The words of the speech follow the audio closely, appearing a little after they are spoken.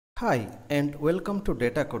Hi and welcome to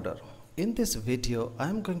Data Coder. In this video I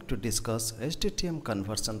am going to discuss SDTM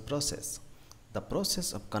conversion process, the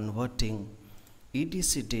process of converting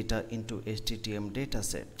EDC data into SDTM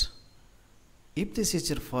dataset. If this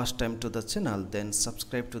is your first time to the channel, then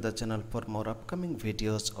subscribe to the channel for more upcoming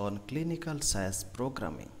videos on clinical science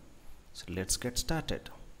programming. So let's get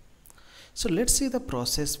started. So let's see the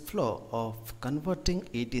process flow of converting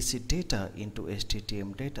EDC data into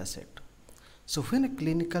SDTM dataset. So when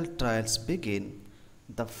clinical trials begin,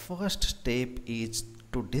 the first step is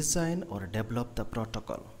to design or develop the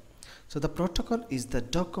protocol. So the protocol is the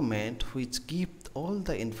document which gives all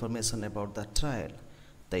the information about the trial,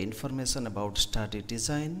 the information about study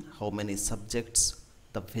design, how many subjects,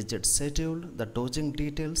 the visit schedule, the dosing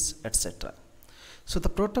details, etc. So the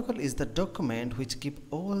protocol is the document which gives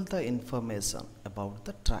all the information about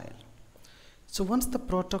the trial. So once the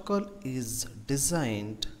protocol is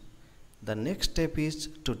designed, the next step is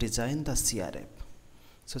to design the CRF.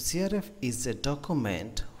 So CRF is a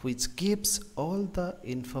document which gives all the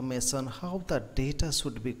information how the data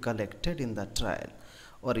should be collected in the trial,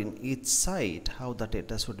 or in each site how the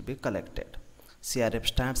data should be collected. CRF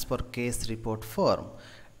stands for case report form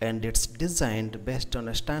and it's designed based on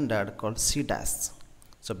a standard called CDAS.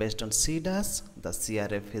 So based on CDAS, the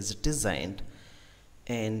CRF is designed,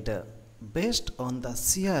 and based on the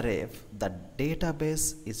CRF, the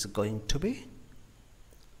database is going to be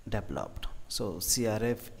developed. So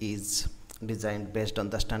CRF is designed based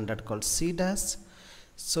on the standard called CDAS.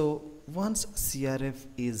 So once CRF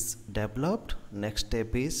is developed, next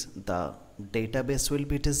step is the database will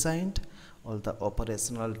be designed, all the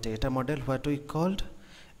operational data model what we called,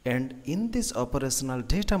 and in this operational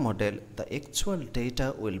data model the actual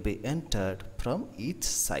data will be entered from each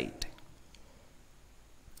site.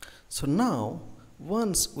 So now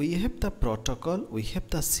once we have the protocol, we have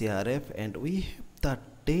the CRF, and we have the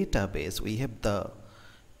database, we have the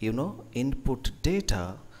input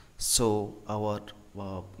data, so our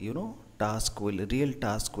real task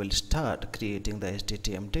will start creating the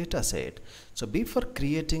SDTM dataset. So before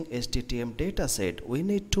creating SDTM dataset, we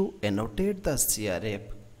need to annotate the CRF.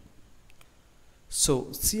 So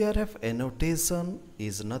CRF annotation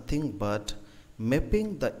is nothing but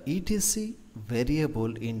mapping the EDC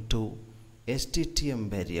variable into SDTM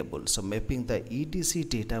variable. So mapping the EDC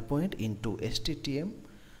data point into SDTM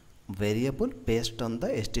variable based on the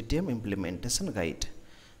SDTM implementation guide.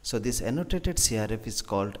 So this annotated CRF is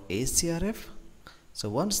called ACRF. So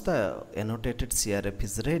once the annotated CRF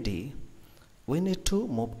is ready, we need to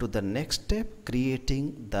move to the next step,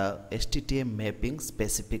 creating the SDTM mapping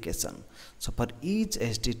specification. So for each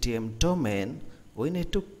SDTM domain, we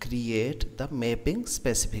need to create the mapping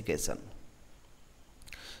specification.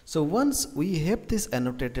 So once we have this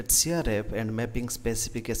annotated CRF and mapping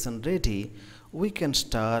specification ready, we can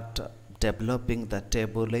start developing the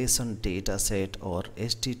tabulation dataset or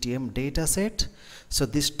SDTM dataset. So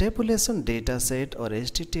this tabulation dataset or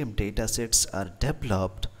SDTM datasets are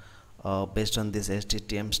developed based on this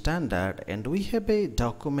SDTM standard, and we have a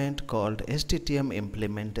document called SDTM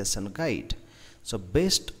implementation guide. So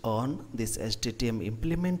based on this SDTM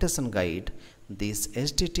implementation guide, this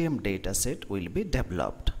SDTM dataset will be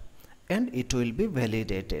developed and it will be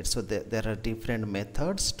validated. So there are different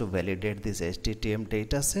methods to validate this SDTM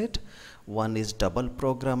dataset. One is double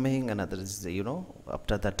programming, another is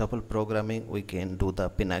after the double programming we can do the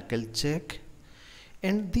pinnacle check.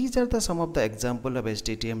 And these are some of the example of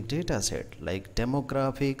SDTM dataset, like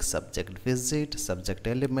demographic, subject visit, subject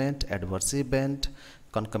element, adverse event,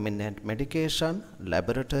 concomitant medication,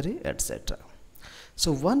 laboratory, etc.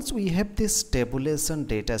 So once we have this tabulation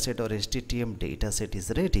dataset or SDTM dataset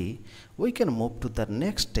is ready, we can move to the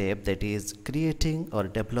next step, that is creating or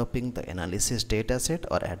developing the analysis dataset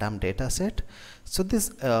or ADAM dataset. So this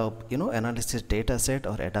analysis dataset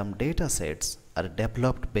or ADAM datasets are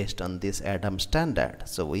developed based on this ADAM standard.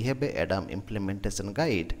 So we have a ADAM implementation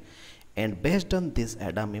guide, and based on this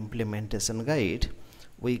ADAM implementation guide,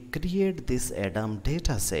 we create this ADAM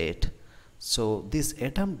dataset. So these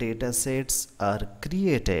ADAM datasets are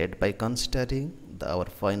created by considering our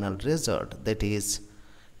final result, that is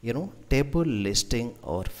table listing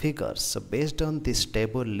or figures. So based on this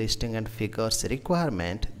table listing and figures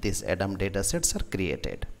requirement, these ADAM datasets are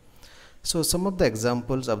created. So some of the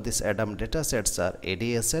examples of these ADAM datasets are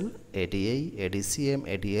ADSL, ADA, ADCM,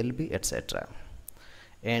 ADLB, etc.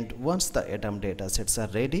 And once the ADAM datasets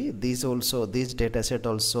are ready, these datasets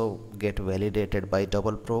also get validated by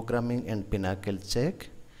double programming and pinnacle check.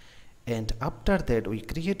 And after that, we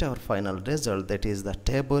create our final result, that is the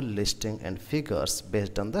table listing and figures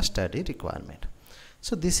based on the study requirement.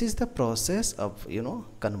 So this is the process of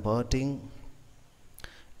converting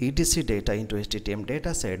EDC data into SDTM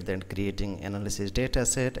dataset, then creating analysis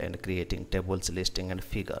dataset and creating tables, listing and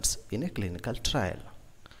figures in a clinical trial.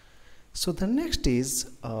 So the next is,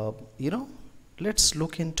 let's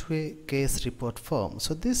look into a case report form.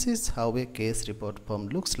 So this is how a case report form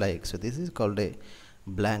looks like. So this is called a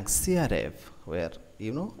blank CRF, where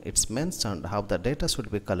it's mentioned how the data should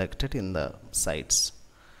be collected in the sites.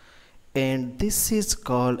 And this is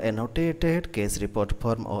called Annotated Case Report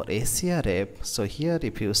Form or ACRF. So here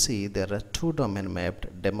if you see, there are two domain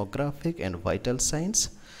mapped, demographic and vital signs.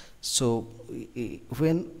 So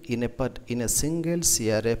when in a single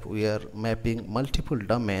CRF we are mapping multiple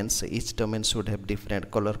domains, each domain should have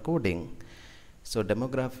different color coding. So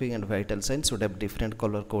demographic and vital signs should have different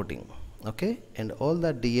color coding. Okay, and all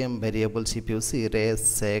the DM variables, if you see, race,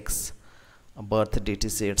 sex, birth,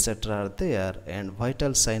 DTC, etc. are there, and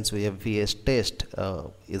vital signs we have VS test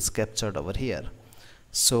is captured over here.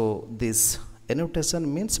 So this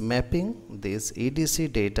annotation means mapping this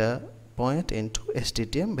EDC data point into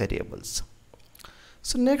SDTM variables.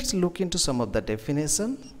 So next, look into some of the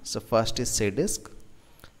definition. So first is CDISC.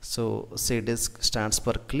 So CDISC stands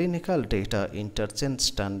for Clinical Data Interchange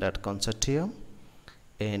Standard Consortium,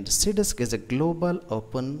 and CDISC is a global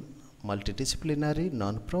open multidisciplinary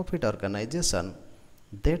non-profit organization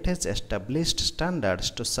that has established standards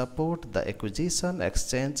to support the acquisition,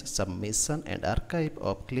 exchange, submission and archive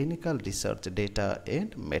of clinical research data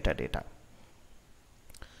and metadata.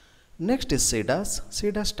 Next is CDAS.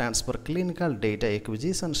 CDAS stands for Clinical Data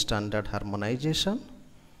Acquisition Standard Harmonization,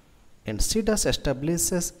 and CDAS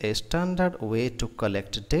establishes a standard way to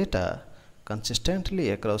collect data consistently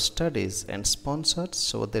across studies and sponsors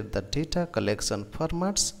so that the data collection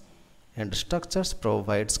formats and structures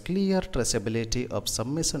provides clear traceability of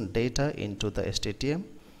submission data into the SDTM,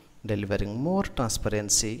 delivering more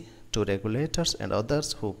transparency to regulators and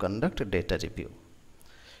others who conduct data review.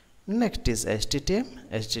 Next is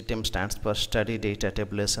SDTM. SDTM stands for Study Data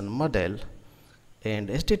Tabulation Model, and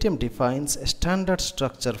SDTM defines a standard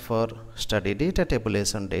structure for study data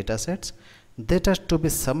tabulation datasets that are to be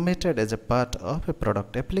submitted as a part of a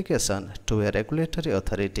product application to a regulatory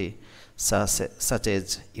authority such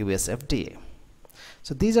as US FDA.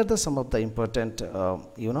 So these are some of the important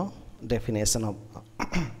definition of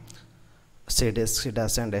CDISC,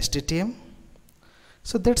 CDAS and SDTM.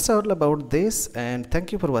 So that's all about this, and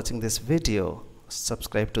thank you for watching this video.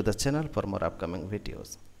 Subscribe to the channel for more upcoming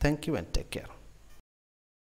videos. Thank you and take care.